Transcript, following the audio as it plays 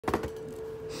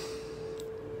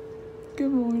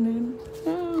Good morning.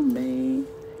 Oh, me.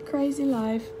 Crazy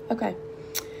life. Okay.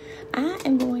 I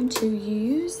am going to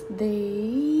use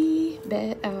the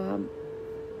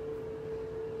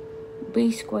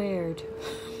B squared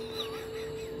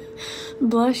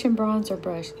blush and bronzer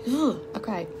brush. Ugh.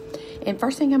 Okay. And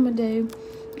first thing I'm going to do,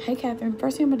 hey, Catherine,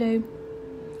 first thing I'm going to do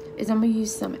is I'm going to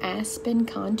use some Aspen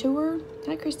Contour.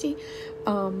 Hi, Christy.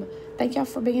 Thank y'all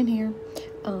for being here.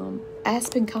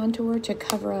 Aspen Contour to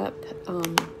cover up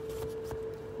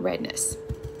redness.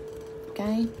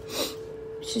 Okay. It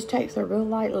just takes a real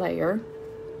light layer.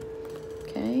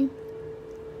 Okay.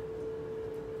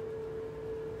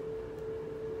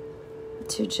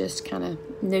 To just kind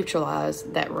of neutralize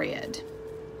that red.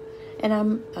 And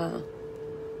I'm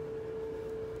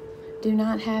do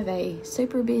not have a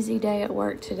super busy day at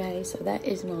work today, so that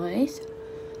is nice.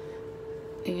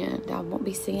 And I won't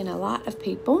be seeing a lot of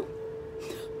people.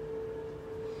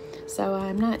 So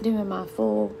I'm not doing my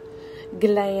full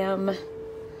glam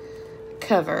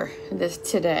cover this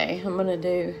today. I'm going to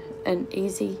do an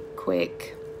easy,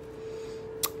 quick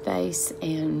face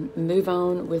and move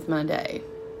on with my day.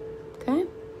 Okay?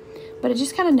 But it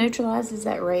just kind of neutralizes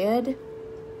that red.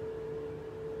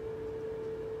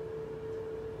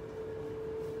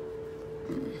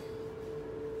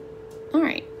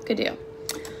 Alright, good deal.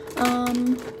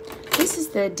 This is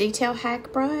the Detail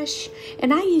Hack brush,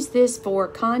 and I use this for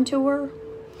contour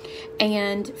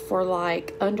and for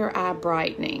like under eye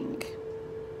brightening.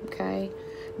 Okay,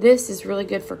 this is really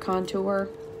good for contour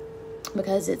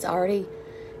because it's already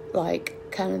like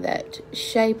kind of that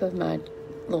shape of my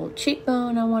little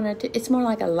cheekbone. I want it to, it's more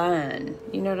like a line.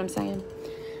 You know what I'm saying?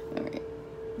 All right,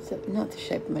 so not the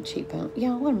shape of my cheekbone.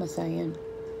 Yeah, what am I saying?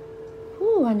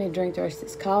 Ooh, I need to drink the rest of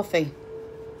this coffee.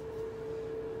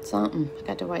 Something. I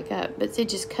got to wake up. But it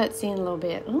just cuts in a little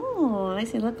bit. Oh,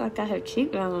 makes me look like I have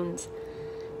cheekbones.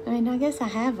 I mean, I guess I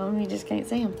have them. You just can't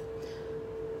see them.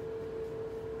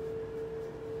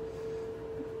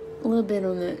 A little bit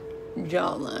on the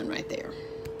jawline right there.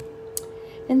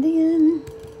 And then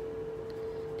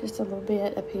just a little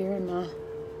bit up here in my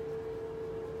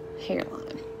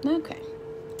hairline. Okay.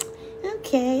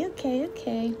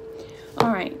 Okay. All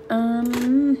right, I'm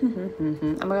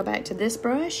going to go back to this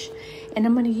brush, and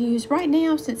I'm going to use, right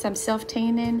now, since I'm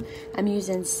self-tanning, I'm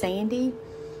using Sandy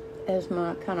as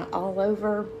my kind of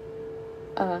all-over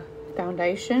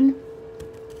foundation,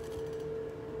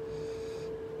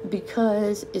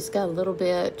 because it's got a little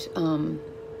bit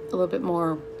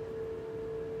more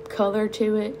color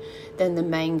to it than the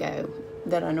Mango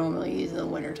that I normally use in the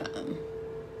wintertime.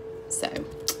 So...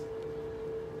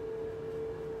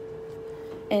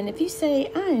 And if you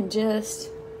say, I am just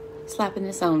slapping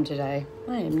this on today,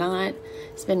 I am not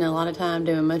spending a lot of time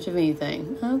doing much of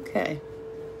anything. Okay.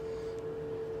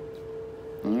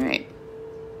 All right.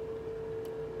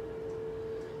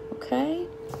 Okay.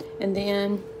 And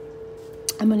then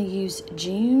I'm going to use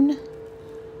June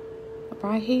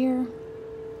right here.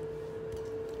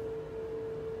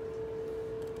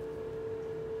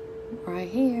 Right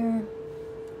here.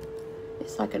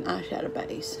 It's like an eyeshadow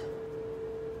base.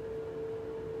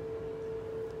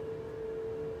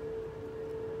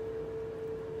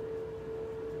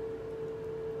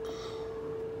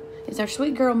 Is our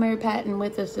sweet girl Mary Patton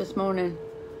with us this morning,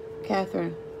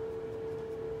 Catherine?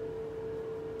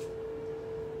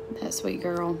 That sweet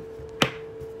girl.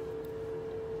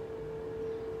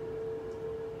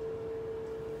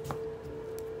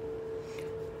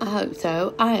 I hope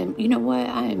so. You know what?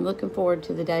 I am looking forward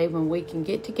to the day when we can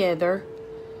get together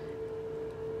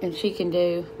and she can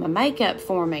do my makeup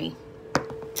for me.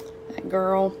 That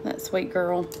girl, that sweet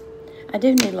girl. I do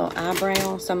need a little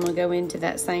eyebrow, so I'm going to go into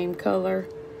that same color.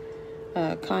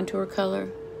 Contour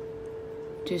color.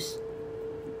 Just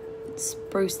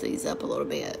spruce these up a little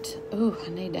bit. Oh, I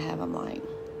need to have them like...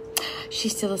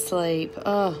 She's still asleep.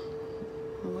 Oh,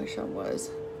 I wish I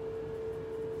was.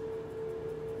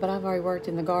 But I've already worked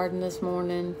in the garden this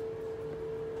morning.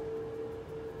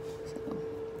 So,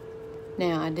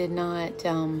 now, I did not...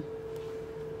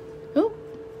 Oh,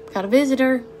 got a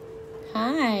visitor.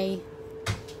 Hi.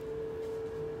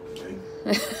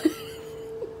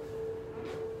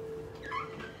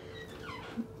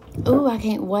 Oh, I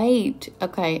can't wait.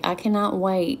 Okay, I cannot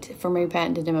wait for Mary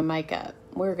Patton to do my makeup.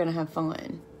 We're going to have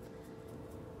fun.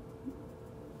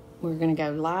 We're going to go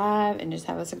live and just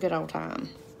have us a good old time.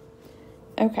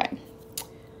 Okay.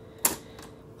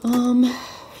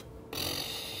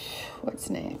 What's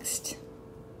next?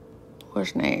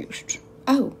 What's next?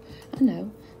 Oh, I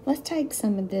know. Let's take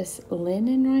some of this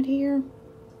linen right here,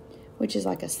 which is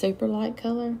like a super light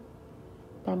color.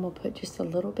 But I'm going to put just a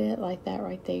little bit like that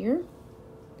right there.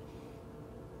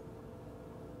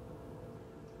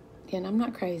 Again, I'm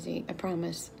not crazy, I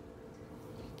promise.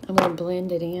 I'm going to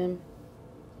blend it in.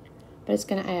 But it's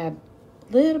going to add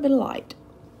a little bit of light.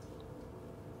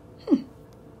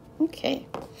 Okay.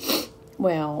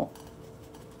 Well,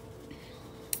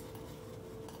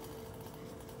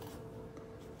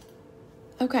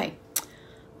 okay.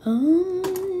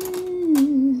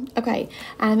 Okay,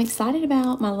 I'm excited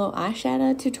about my little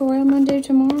eyeshadow tutorial I'm going to do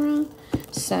tomorrow.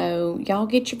 So, y'all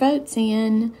get your votes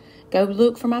in. Go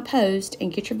look for my post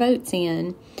and get your votes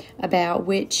in about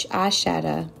which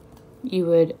eyeshadow you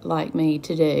would like me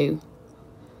to do.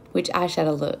 Which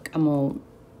eyeshadow look. I'm going to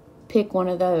pick one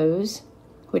of those,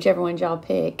 whichever one y'all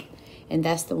pick, and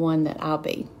that's the one that I'll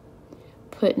be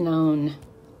putting on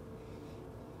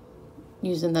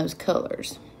using those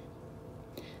colors.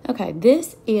 Okay,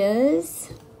 this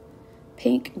is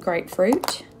pink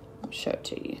grapefruit. I'll show it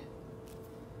to you.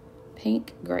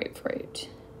 Pink grapefruit.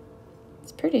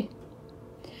 It's pretty.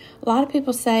 A lot of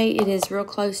people say it is real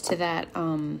close to that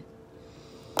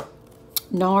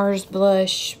NARS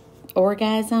blush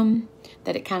Orgasm,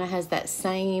 that it kind of has that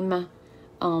same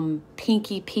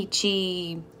pinky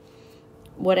peachy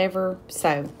whatever.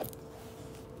 So,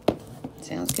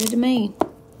 sounds good to me.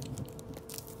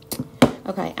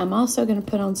 Okay, I'm also going to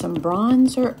put on some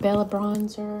bronzer, Bella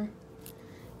bronzer,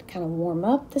 to kind of warm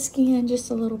up the skin just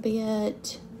a little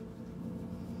bit.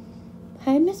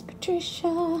 Hey, Miss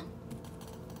Patricia.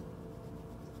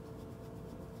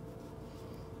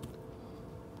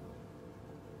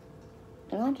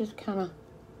 And I just kind of,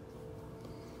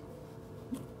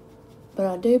 but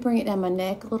I do bring it down my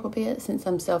neck a little bit since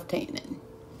I'm self-tanning.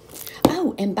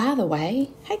 Oh, and by the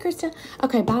way, hey, Krista.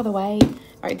 Okay, by the way,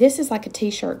 all right, this is like a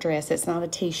t-shirt dress. It's not a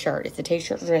t-shirt. It's a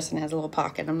t-shirt dress and has a little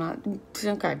pocket. I'm not,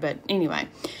 okay, but anyway.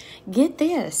 Get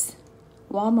this.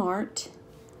 Walmart,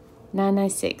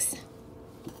 $9.96.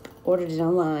 Ordered it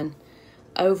online.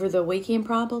 Over the weekend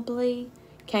probably.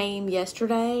 Came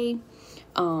yesterday.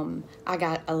 I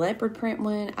got a leopard print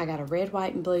one. I got a red,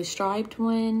 white, and blue striped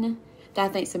one. That I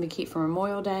think is going to be cute for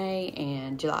Memorial Day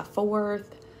and July 4th.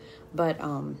 But,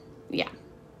 yeah.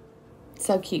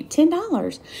 So cute.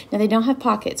 $10. Now, they don't have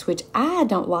pockets, which I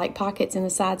don't like pockets in the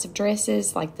sides of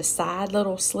dresses. Like the side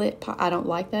little slit. I don't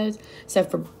like those. So,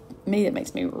 for me, that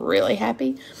makes me really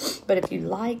happy. But if you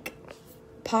like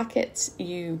pockets,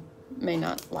 you may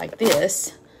not like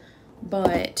this.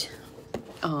 But,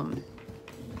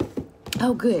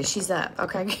 oh, good. She's up.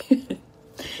 Okay.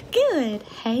 Good.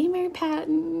 Hey, Mary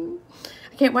Patton.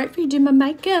 I can't wait for you to do my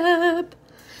makeup.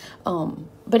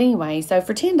 But anyway, so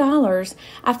for $10,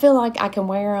 I feel like I can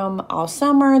wear them all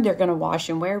summer. They're going to wash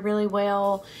and wear really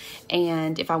well.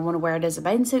 And if I want to wear it as a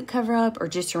bathing suit cover-up or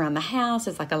just around the house,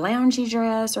 it's like a loungy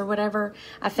dress or whatever,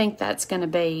 I think that's going to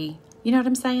be, you know what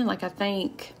I'm saying? Like, I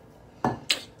think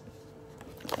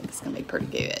it's going to be pretty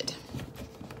good.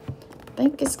 I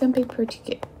think it's going to be pretty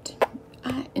good.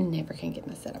 I never can get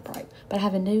my setup right. But I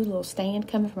have a new little stand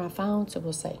coming for my phone, so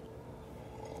we'll see.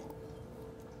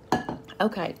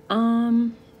 Okay,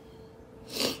 all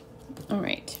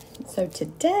right. So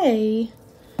today,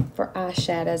 for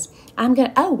eyeshadows, I'm going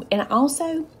to, oh, and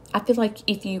also, I feel like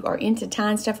if you are into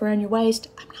tying stuff around your waist,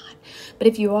 I'm not. But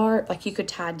if you are, like you could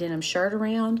tie a denim shirt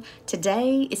around.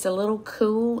 Today, it's a little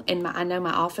cool, and I know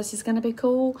my office is going to be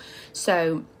cool.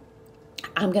 So,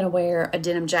 I'm going to wear a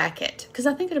denim jacket because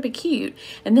I think it'll be cute.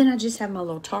 And then I just have my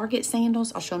little Target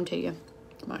sandals. I'll show them to you.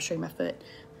 I might show you my foot.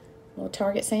 Little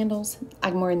Target sandals.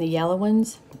 I'm wearing the yellow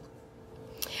ones.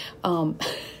 I'm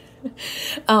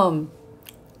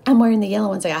wearing the yellow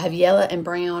ones. I have yellow and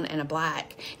brown and a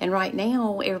black. And right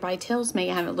now, everybody tells me,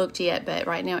 I haven't looked yet, but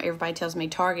right now everybody tells me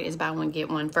Target is buy one, get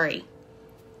one free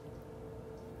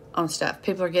on stuff.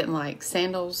 People are getting like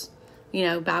sandals, you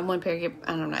know, buy one pair, get,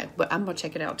 I don't know, but I'm going to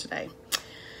check it out today.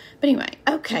 But anyway,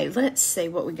 okay, let's see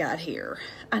what we got here.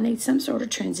 I need some sort of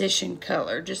transition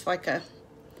color, just like a,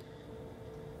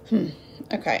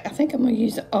 okay, I think I'm going to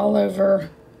use it all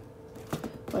over,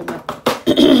 wait a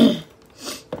minute,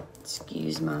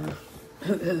 excuse my,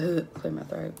 clear my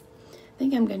throat. I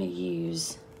think I'm going to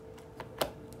use,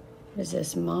 what is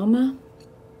this, Mama?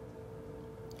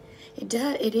 It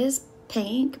is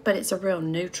pink, but it's a real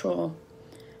neutral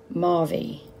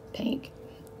mauve-y pink,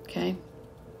 okay?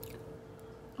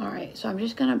 All right, so I'm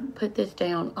just going to put this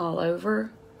down all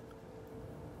over.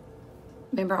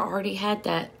 Remember, I already had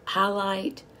that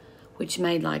highlight, which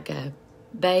made like a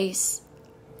base,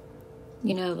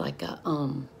 you know, like a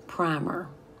primer.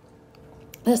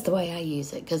 That's the way I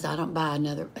use it, because I don't buy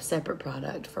a separate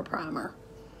product for primer.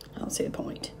 I don't see the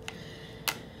point.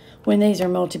 When these are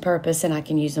multi-purpose and I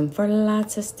can use them for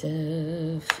lots of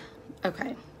stuff.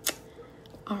 Okay.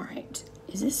 All right.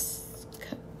 Is this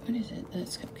what is it?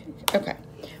 That's cupcake. Okay.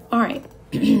 All right.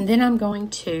 Then I'm going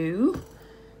to,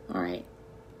 all right.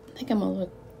 I think I'm going to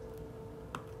look.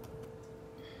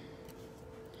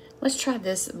 Let's try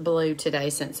this blue today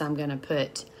since I'm going to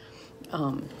put,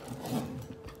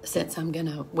 since I'm going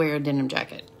to wear a denim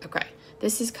jacket. Okay.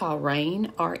 This is called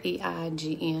Rain,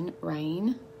 R-E-I-G-N,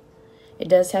 Rain. It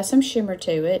does have some shimmer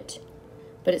to it,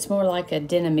 but it's more like a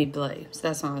denim-y blue. So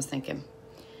that's what I was thinking.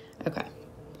 Okay.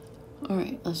 All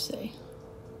right, let's see.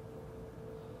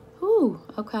 Ooh,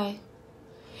 okay.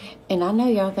 And I know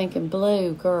y'all thinking,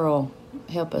 blue, girl,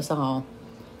 help us all.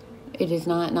 It is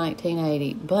not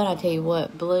 1980. But I tell you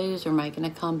what, blues are making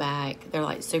a comeback. They're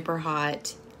like super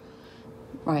hot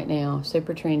right now,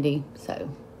 super trendy. So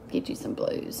get you some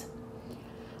blues.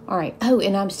 All right. Oh,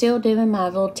 and I'm still doing my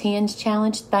little tens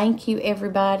challenge. Thank you,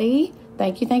 everybody.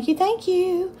 Thank you, thank you, thank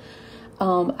you.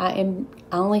 I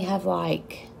only have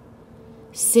like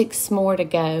 6 more to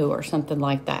go or something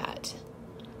like that.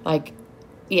 Like,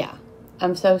 yeah,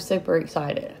 I'm so super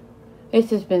excited.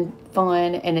 This has been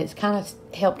fun, and it's kind of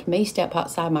helped me step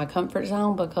outside my comfort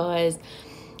zone because,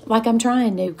 like, I'm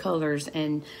trying new colors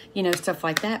and, you know, stuff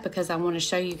like that because I want to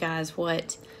show you guys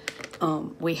what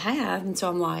we have. And so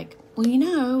I'm like, well, you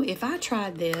know, if I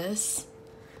tried this,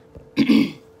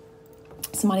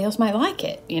 somebody else might like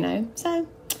it, you know? So,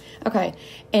 okay.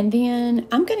 And then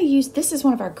I'm going to use, this is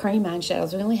one of our cream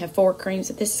eyeshadows. We only have 4 creams.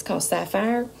 This is called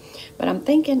Sapphire. But I'm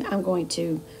thinking I'm going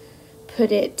to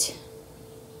put it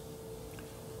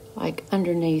like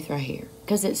underneath right here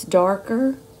because it's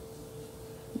darker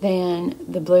than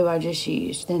the blue I just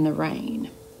used, than the Rain.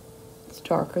 It's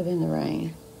darker than the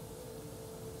Rain.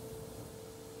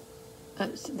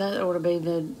 That ought to be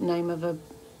the name of a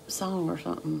song or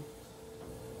something.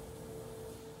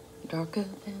 Darker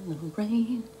than the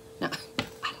rain. No,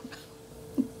 I don't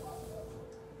know.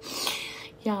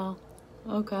 Y'all,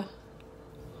 okay.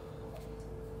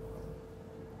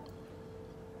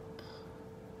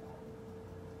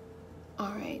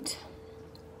 All right.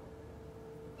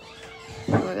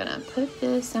 We're gonna put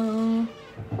this on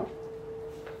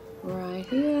right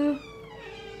here.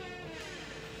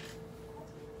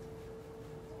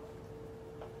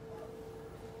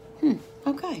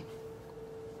 Okay.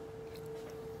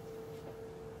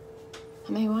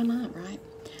 I mean, why not, right?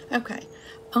 Okay.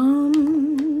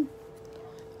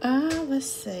 Let's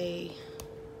see.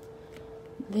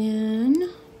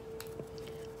 Then,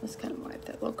 let's kind of wipe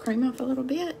that little cream off a little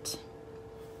bit.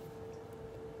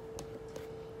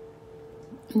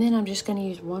 And then I'm just going to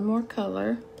use one more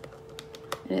color.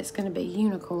 And it's going to be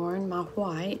Unicorn, my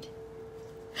white.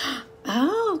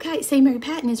 Oh, okay. See, Mary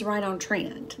Patton is right on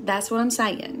trend. That's what I'm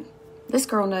saying. This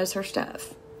girl knows her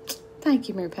stuff. Thank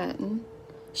you, Mary Patton.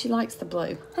 She likes the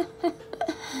blue.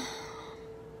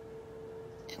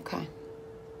 Okay.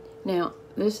 Now,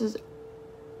 this is,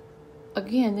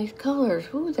 again, these colors,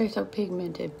 ooh, they're so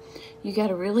pigmented. You got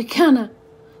to really kind of,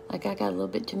 like I got a little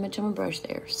bit too much on my brush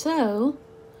there. So,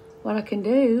 what I can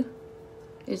do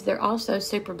is they're also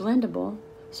super blendable,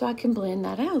 so I can blend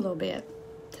that out a little bit.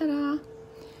 Ta-da!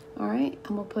 All right,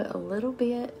 I'm going to put a little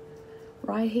bit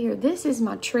right here. This is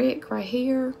my trick right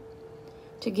here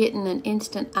to getting an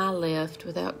instant eye lift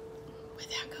without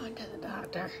going to the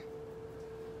doctor.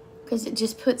 Because it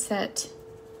just puts that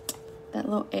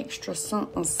little extra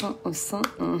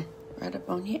something right up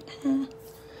on here.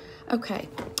 Okay.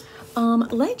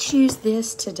 Let's use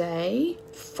this today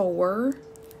for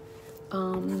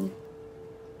oh,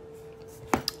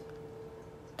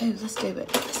 let's do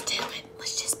it. Let's do it.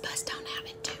 Let's just bust on out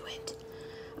and do it.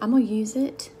 I'm gonna use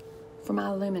it for my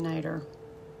illuminator.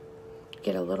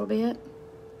 Get a little bit.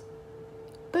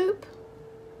 Boop.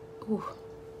 Ooh.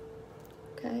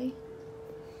 Okay.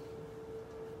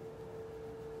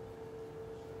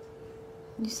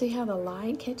 You see how the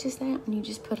light catches that when you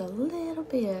just put a little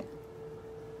bit?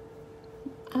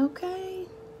 Okay.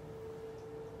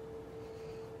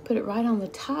 Put it right on the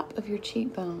top of your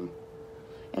cheekbone.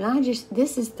 And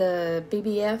this is the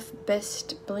BBF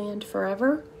Best Blend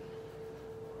Forever.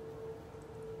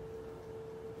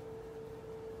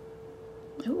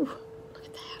 Ooh, look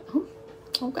at that. Oh,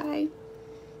 okay.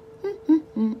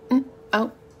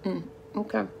 Oh,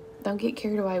 okay. Don't get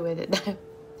carried away with it, though.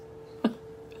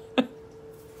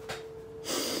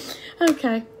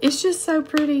 Okay, it's just so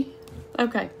pretty.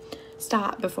 Okay,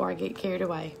 stop before I get carried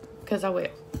away, because I will.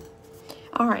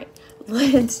 All right,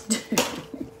 let's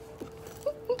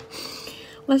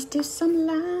do some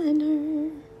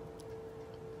liner.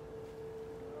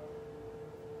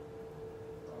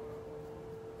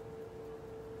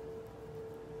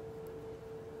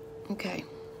 Okay.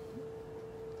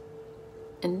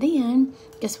 And then,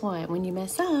 guess what? When you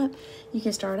mess up, you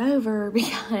can start over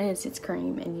because it's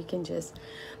cream. And you can just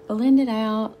blend it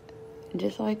out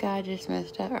just like I just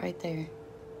messed up right there.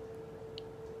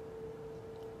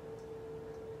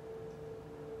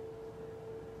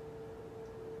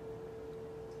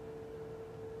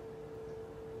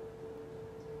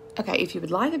 Okay, if you would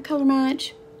like a color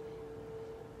match,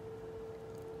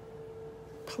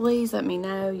 please let me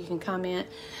know. You can comment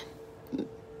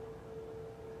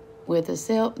with the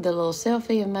little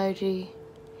selfie emoji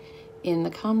in the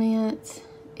comments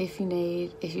if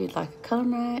you'd like a color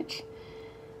match.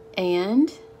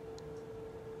 And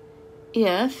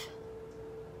if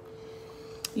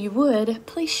you would,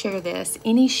 please share this.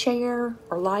 Any share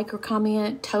or like or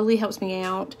comment totally helps me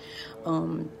out.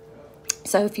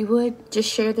 So if you would, just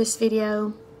share this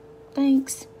video.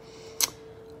 Thanks.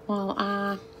 While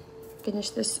I finish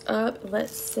this up,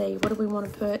 let's see. What do we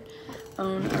want to put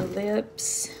on our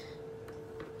lips?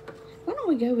 Why don't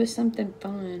we go with something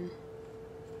fun?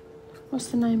 What's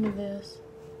the name of this?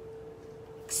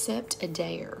 Accept a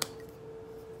Dare.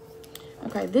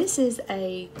 Okay, this is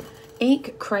a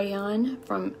ink crayon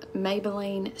from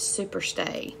Maybelline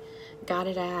Superstay. Got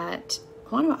it at,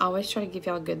 why do I always try to give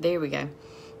y'all good, there we go.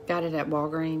 Got it at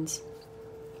Walgreens.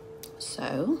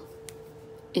 So,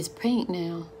 it's pink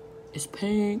now. It's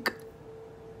pink.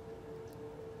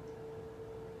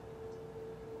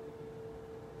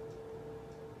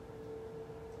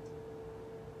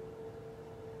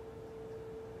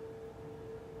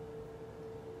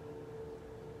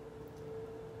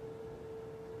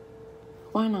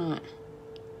 Why not?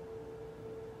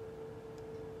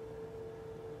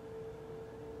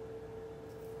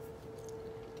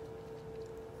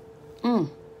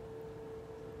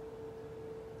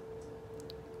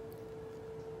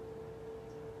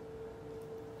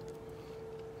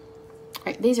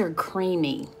 Right, these are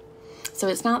creamy. So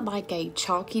it's not like a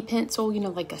chalky pencil, you know,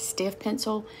 like a stiff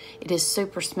pencil. It is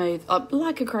super smooth,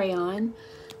 like a crayon.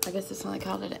 I guess that's why they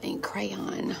called it an ink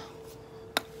crayon.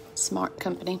 Smart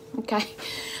company, okay.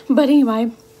 But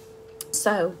anyway,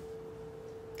 so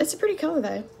it's a pretty color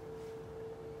though.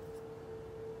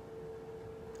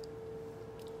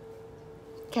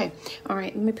 Okay, all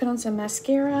right, let me put on some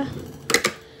mascara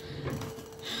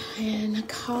and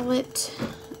call it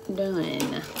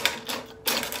done.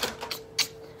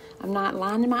 I'm not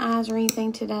lining my eyes or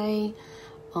anything today.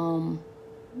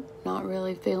 Not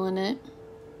really feeling it.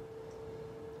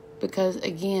 Because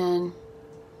again,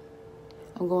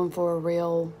 I'm going for a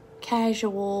real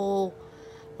casual,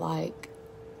 like,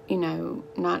 you know,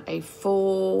 not a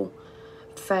full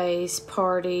face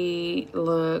party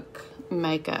look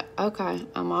makeup. Okay,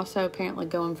 I'm also apparently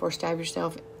going for stab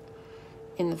yourself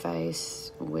in the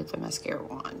face with a mascara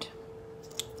wand.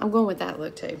 I'm going with that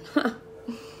look too.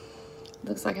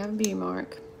 Looks like I have a beauty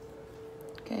mark.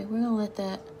 Okay, we're gonna let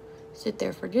that sit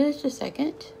there for just a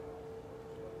second.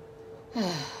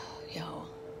 Y'all.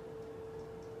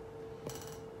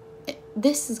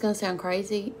 This is gonna sound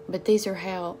crazy, but these are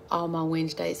how all my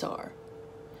Wednesdays are.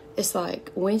 It's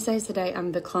like Wednesday's the day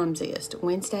I'm the clumsiest.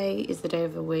 Wednesday is the day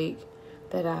of the week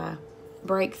that I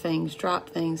break things, drop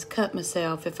things, cut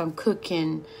myself if I'm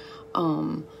cooking,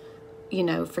 you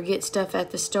know, forget stuff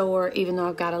at the store even though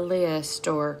I've got a list,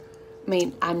 or I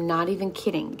mean, I'm not even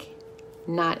kidding.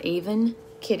 Not even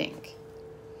kidding.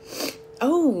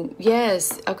 Oh,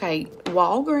 yes. Okay.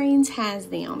 Walgreens has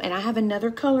them. And I have another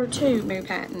color too, Mary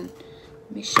Patton.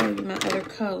 Let me show you my other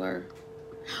color.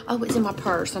 Oh, it's in my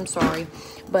purse. I'm sorry.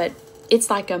 But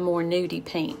it's like a more nudie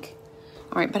pink.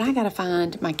 All right, but I got to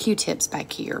find my Q-tips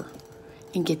back here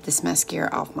and get this mascara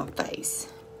off my face.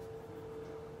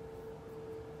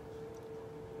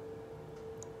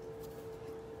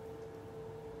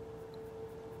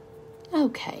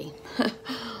 Okay. There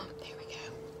we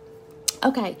go.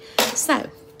 Okay, so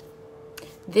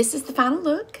this is the final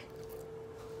look.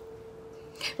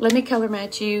 Let me color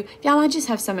match you. Y'all, I just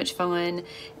have so much fun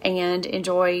and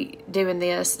enjoy doing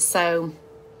this. So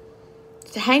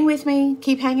hang with me.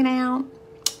 Keep hanging out.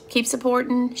 Keep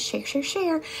supporting. Share, share,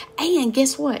 share. And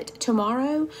guess what?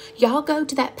 Tomorrow, y'all go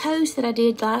to that post that I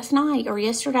did last night or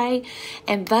yesterday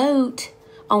and vote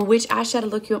on which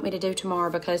eyeshadow look you want me to do tomorrow,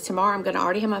 because tomorrow I'm going to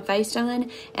already have my face done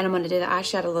and I'm going to do the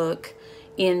eyeshadow look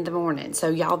in the morning. So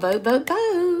y'all vote, vote,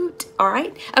 vote. All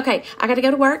right. Okay. I got to go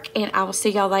to work and I will see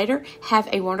y'all later. Have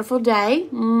a wonderful day.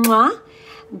 Mwah.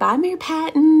 Bye, Mary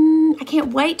Patton. I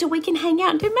can't wait till we can hang out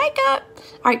and do makeup.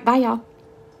 All right. Bye, y'all.